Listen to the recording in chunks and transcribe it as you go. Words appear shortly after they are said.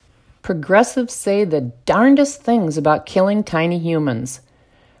progressives say the darndest things about killing tiny humans.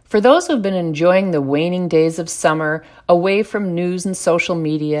 For those who've been enjoying the waning days of summer, away from news and social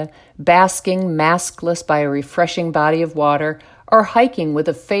media, basking maskless by a refreshing body of water, or hiking with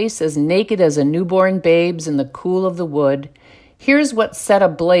a face as naked as a newborn babe's in the cool of the wood, here's what set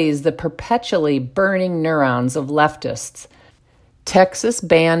ablaze the perpetually burning neurons of leftists. Texas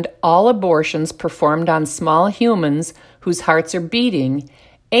banned all abortions performed on small humans whose hearts are beating,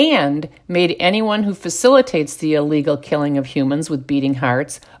 and made anyone who facilitates the illegal killing of humans with beating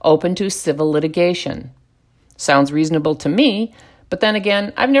hearts open to civil litigation. Sounds reasonable to me, but then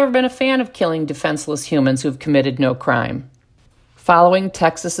again, I've never been a fan of killing defenseless humans who've committed no crime. Following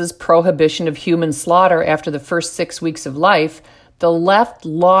Texas's prohibition of human slaughter after the first 6 weeks of life, the left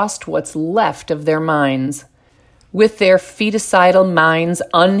lost what's left of their minds. With their feticidal minds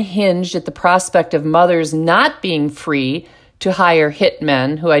unhinged at the prospect of mothers not being free to hire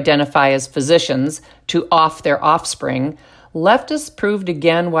hitmen who identify as physicians to off their offspring, leftists proved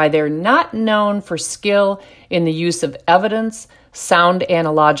again why they're not known for skill in the use of evidence, sound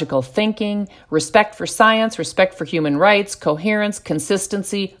analogical thinking, respect for science, respect for human rights, coherence,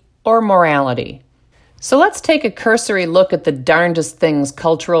 consistency, or morality. So let's take a cursory look at the darndest things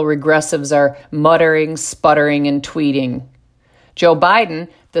cultural regressives are muttering, sputtering, and tweeting. Joe Biden,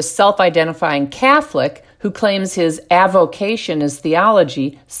 the self-identifying Catholic who claims his avocation is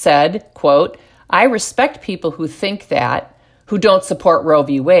theology, said, quote, "I respect people who think that, who don't support Roe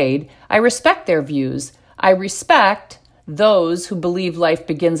v. Wade. I respect their views. I respect those who believe life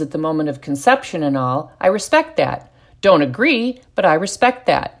begins at the moment of conception and all. I respect that. Don't agree, but I respect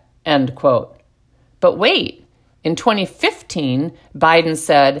that," end quote. But wait, in 2015, Biden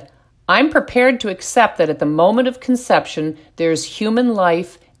said, "I'm prepared to accept that at the moment of conception, there's human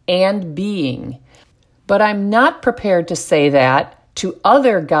life and being. But I'm not prepared to say that to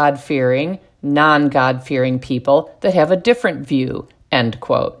other God-fearing, non-God-fearing people that have a different view," end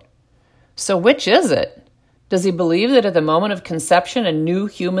quote. So which is it? Does he believe that at the moment of conception a new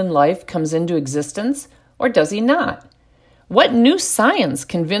human life comes into existence, or does he not? What new science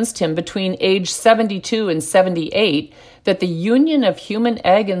convinced him between age 72 and 78 that the union of human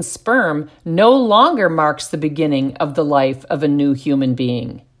egg and sperm no longer marks the beginning of the life of a new human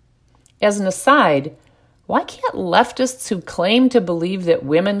being? As an aside, why can't leftists who claim to believe that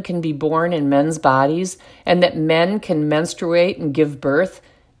women can be born in men's bodies and that men can menstruate and give birth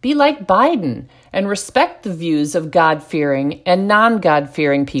be like Biden and respect the views of God-fearing and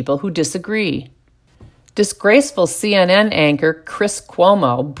non-God-fearing people who disagree? Disgraceful CNN anchor Chris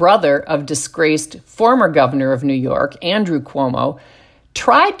Cuomo, brother of disgraced former governor of New York, Andrew Cuomo,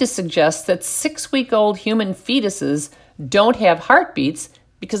 tried to suggest that 6-week-old human fetuses don't have heartbeats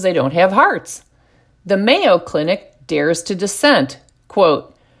because they don't have hearts. The Mayo Clinic dares to dissent.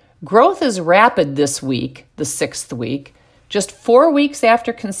 Quote, "Growth is rapid this week, the 6th week. Just 4 weeks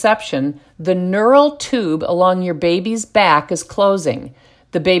after conception, the neural tube along your baby's back is closing.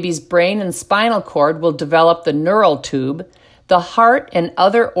 The baby's brain and spinal cord will develop the neural tube. The heart and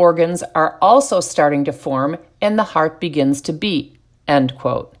other organs are also starting to form, and the heart begins to beat," end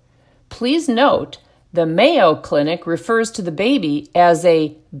quote. Please note, the Mayo Clinic refers to the baby as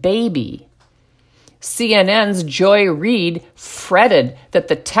a baby. CNN's Joy Reid fretted that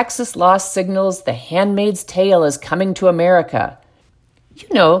the Texas law signals The Handmaid's Tale is coming to America. You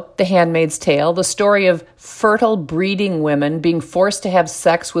know The Handmaid's Tale, the story of fertile breeding women being forced to have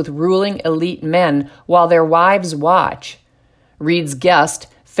sex with ruling elite men while their wives watch. Reid's guest,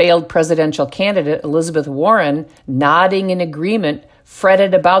 failed presidential candidate Elizabeth Warren, nodding in agreement,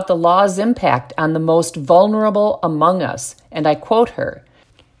 fretted about the law's impact on the most vulnerable among us, and I quote her,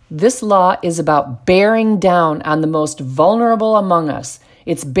 "This law is about bearing down on the most vulnerable among us.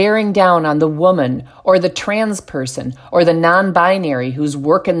 It's bearing down on the woman or the trans person or the non-binary who's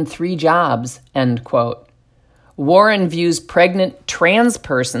working 3 jobs," end quote. Warren views pregnant trans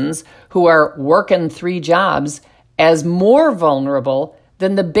persons who are working 3 jobs as more vulnerable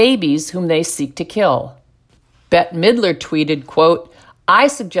than the babies whom they seek to kill. Bette Midler tweeted, quote, "I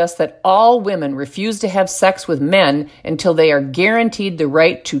suggest that all women refuse to have sex with men until they are guaranteed the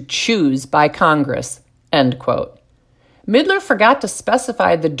right to choose by Congress," end quote. Midler forgot to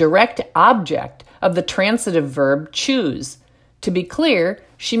specify the direct object of the transitive verb choose. To be clear,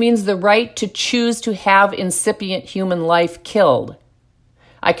 she means the right to choose to have incipient human life killed.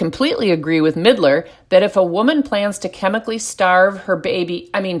 I completely agree with Midler that if a woman plans to chemically starve her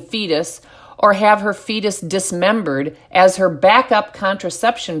fetus, or have her fetus dismembered as her backup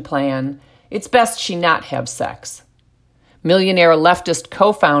contraception plan, it's best she not have sex. Millionaire leftist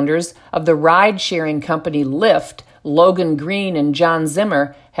co-founders of the ride-sharing company Lyft Logan Green and John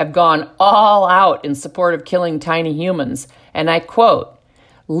Zimmer have gone all out in support of killing tiny humans, and I quote,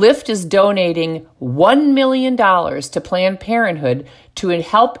 Lyft is donating $1 million to Planned Parenthood to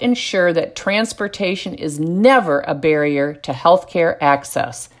help ensure that transportation is never a barrier to healthcare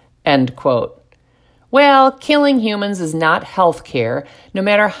access, end quote. Well, killing humans is not healthcare, no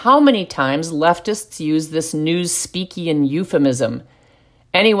matter how many times leftists use this news-speakian euphemism.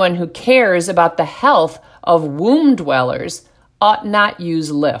 Anyone who cares about the health of womb dwellers ought not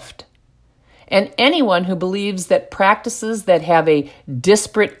use Lyft. And anyone who believes that practices that have a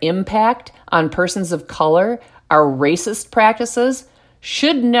disparate impact on persons of color are racist practices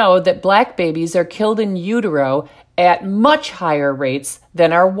should know that black babies are killed in utero at much higher rates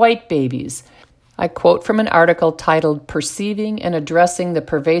than are white babies. I quote from an article titled Perceiving and Addressing the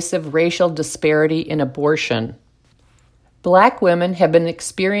Pervasive Racial Disparity in Abortion. Black women have been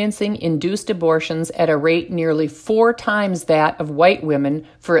experiencing induced abortions at a rate nearly 4 times that of white women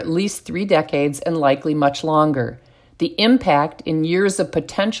for at least 3 decades and likely much longer. The impact in years of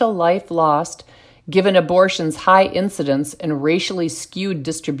potential life lost, given abortion's high incidence and racially skewed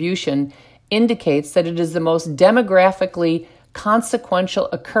distribution, indicates that it is the most demographically consequential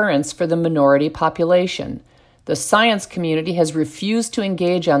occurrence for the minority population. The science community has refused to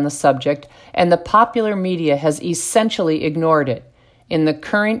engage on the subject, and the popular media has essentially ignored it. In the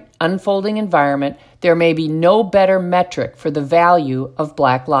current unfolding environment, there may be no better metric for the value of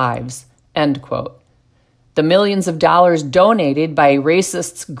black lives, end quote. The millions of dollars donated by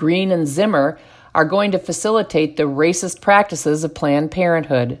racists Green and Zimmer are going to facilitate the racist practices of Planned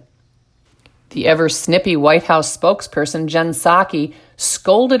Parenthood. The ever-snippy White House spokesperson Jen Psaki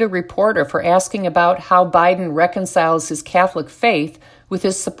scolded a reporter for asking about how Biden reconciles his Catholic faith with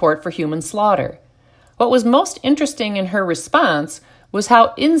his support for human slaughter. What was most interesting in her response was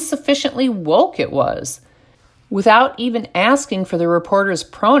how insufficiently woke it was. Without even asking for the reporter's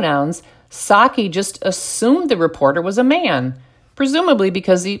pronouns, Psaki just assumed the reporter was a man, presumably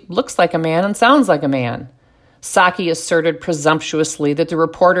because he looks like a man and sounds like a man. Psaki asserted presumptuously that the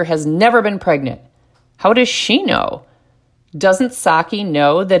reporter has never been pregnant. How does she know? Doesn't Psaki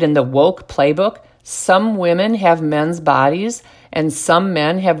know that in the woke playbook, some women have men's bodies and some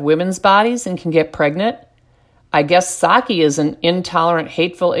men have women's bodies and can get pregnant? I guess Psaki is an intolerant,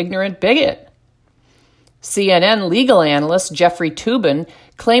 hateful, ignorant bigot. CNN legal analyst Jeffrey Toobin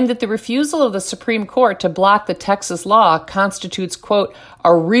claimed that the refusal of the Supreme Court to block the Texas law constitutes, quote,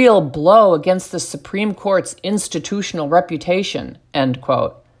 a real blow against the Supreme Court's institutional reputation, end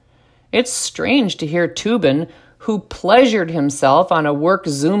quote. It's strange to hear Toobin, who pleasured himself on a work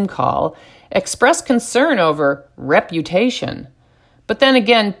Zoom call, express concern over reputation. But then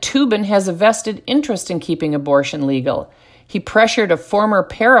again, Toobin has a vested interest in keeping abortion legal. He pressured a former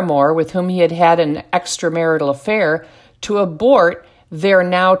paramour with whom he had had an extramarital affair to abort their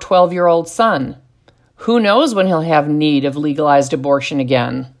now 12-year-old son. Who knows when he'll have need of legalized abortion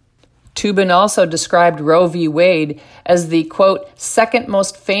again? Toobin also described Roe v. Wade as the, quote, second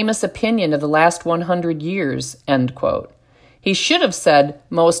most famous opinion of the last 100 years, end quote. He should have said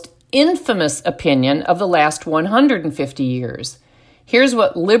most infamous opinion of the last 150 years. Here's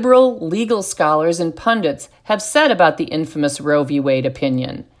what liberal legal scholars and pundits have said about the infamous Roe v. Wade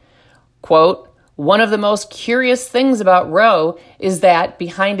opinion. Quote, one of the most curious things about Roe is that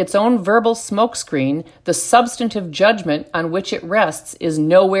behind its own verbal smokescreen, the substantive judgment on which it rests is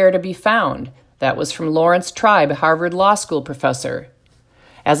nowhere to be found. That was from Lawrence Tribe, Harvard Law School professor.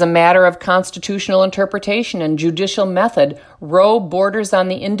 As a matter of constitutional interpretation and judicial method, Roe borders on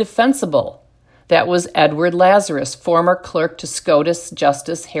the indefensible. That was Edward Lazarus, former clerk to SCOTUS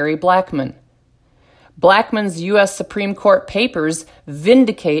Justice Harry Blackmun. Blackmun's U.S. Supreme Court papers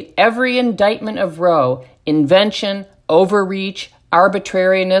vindicate every indictment of Roe: invention, overreach,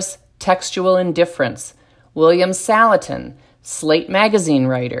 arbitrariness, textual indifference. William Salatin, Slate magazine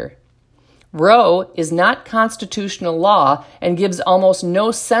writer. Roe is not constitutional law and gives almost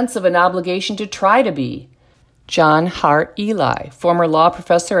no sense of an obligation to try to be. John Hart Ely, former law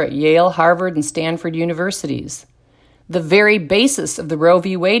professor at Yale, Harvard, and Stanford universities. The very basis of the Roe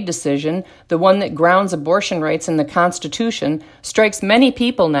v. Wade decision, the one that grounds abortion rights in the Constitution, strikes many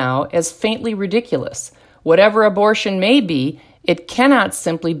people now as faintly ridiculous. Whatever abortion may be, it cannot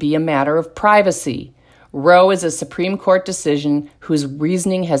simply be a matter of privacy. Roe is a Supreme Court decision whose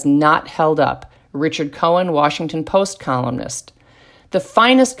reasoning has not held up. Richard Cohen, Washington Post columnist. The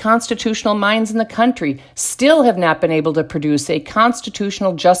finest constitutional minds in the country still have not been able to produce a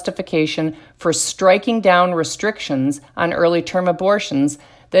constitutional justification for striking down restrictions on early-term abortions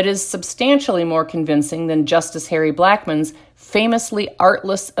that is substantially more convincing than Justice Harry Blackmun's famously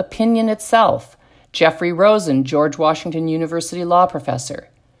artless opinion itself. Jeffrey Rosen, George Washington University law professor.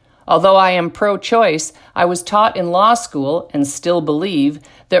 Although I am pro-choice, I was taught in law school, and still believe,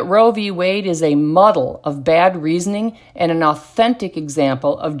 that Roe v. Wade is a muddle of bad reasoning and an authentic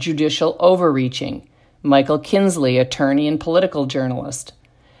example of judicial overreaching. Michael Kinsley, attorney and political journalist.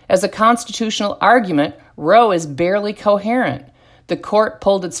 As a constitutional argument, Roe is barely coherent. The court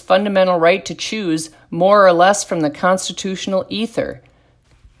pulled its fundamental right to choose more or less from the constitutional ether.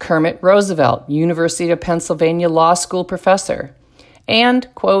 Kermit Roosevelt, University of Pennsylvania Law School professor. And,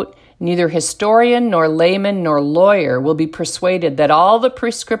 quote, neither historian nor layman nor lawyer will be persuaded that all the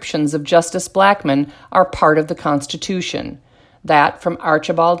prescriptions of Justice Blackmun are part of the Constitution. That from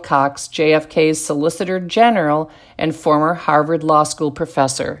Archibald Cox, JFK's Solicitor General and former Harvard Law School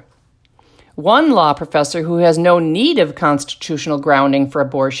professor. One law professor who has no need of constitutional grounding for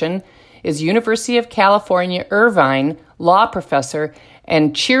abortion is University of California, Irvine law professor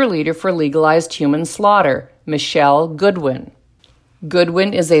and cheerleader for legalized human slaughter, Michelle Goodwin.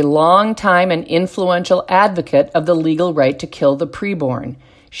 Goodwin is a long-time and influential advocate of the legal right to kill the preborn.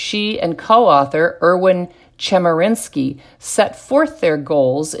 She and co-author Erwin Chemerinsky set forth their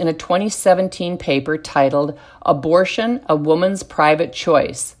goals in a 2017 paper titled Abortion, a Woman's Private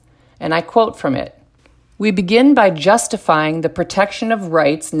Choice. And I quote from it, "We begin by justifying the protection of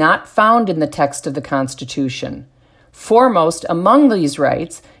rights not found in the text of the Constitution. Foremost among these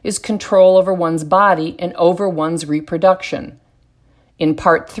rights is control over one's body and over one's reproduction. In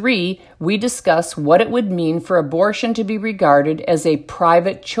Part 3, we discuss what it would mean for abortion to be regarded as a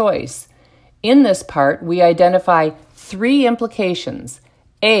private choice. In this part, we identify 3 implications.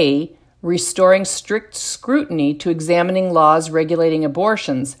 A, restoring strict scrutiny to examining laws regulating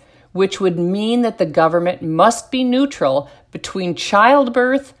abortions, which would mean that the government must be neutral between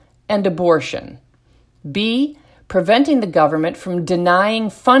childbirth and abortion. B, preventing the government from denying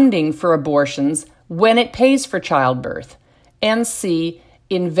funding for abortions when it pays for childbirth. And C,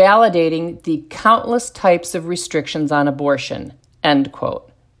 invalidating the countless types of restrictions on abortion." End quote.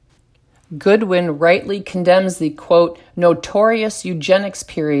 Goodwin rightly condemns the, quote, notorious eugenics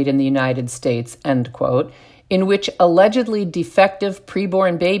period in the United States, end quote, in which allegedly defective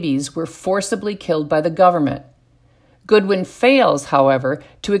preborn babies were forcibly killed by the government. Goodwin fails, however,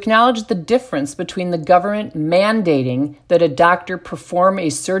 to acknowledge the difference between the government mandating that a doctor perform a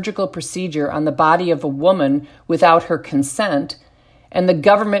surgical procedure on the body of a woman without her consent and the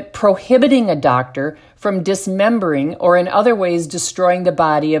government prohibiting a doctor from dismembering or in other ways destroying the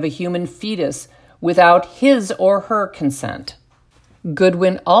body of a human fetus without his or her consent.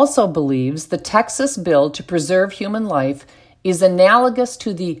 Goodwin also believes the Texas bill to preserve human life is analogous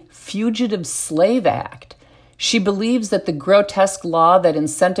to the Fugitive Slave Act. She believes that the grotesque law that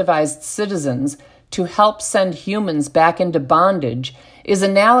incentivized citizens to help send humans back into bondage is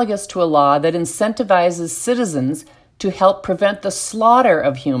analogous to a law that incentivizes citizens to help prevent the slaughter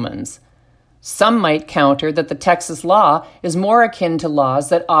of humans. Some might counter that the Texas law is more akin to laws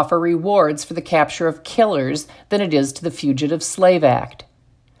that offer rewards for the capture of killers than it is to the Fugitive Slave Act.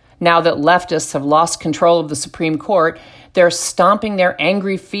 Now that leftists have lost control of the Supreme Court, they're stomping their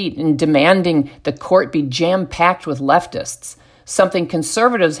angry feet and demanding the court be jam-packed with leftists, something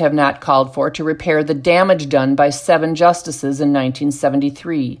conservatives have not called for to repair the damage done by 7 justices in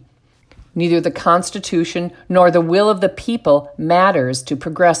 1973. Neither the Constitution nor the will of the people matters to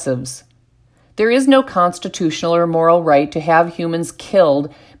progressives. There is no constitutional or moral right to have humans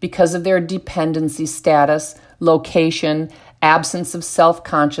killed because of their dependency status, location, absence of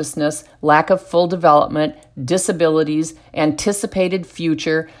self-consciousness, lack of full development, disabilities, anticipated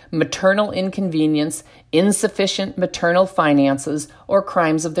future, maternal inconvenience, insufficient maternal finances, or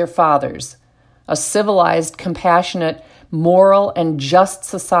crimes of their fathers. A civilized, compassionate, moral, and just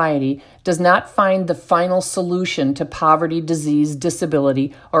society does not find the final solution to poverty, disease,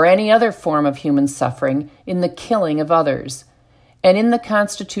 disability, or any other form of human suffering in the killing of others. And in the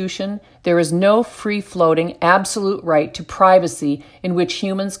Constitution, there is no free-floating, absolute right to privacy in which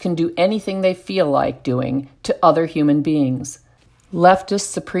humans can do anything they feel like doing to other human beings.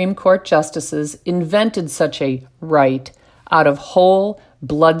 Leftist Supreme Court justices invented such a right out of whole,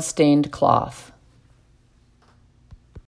 blood-stained cloth.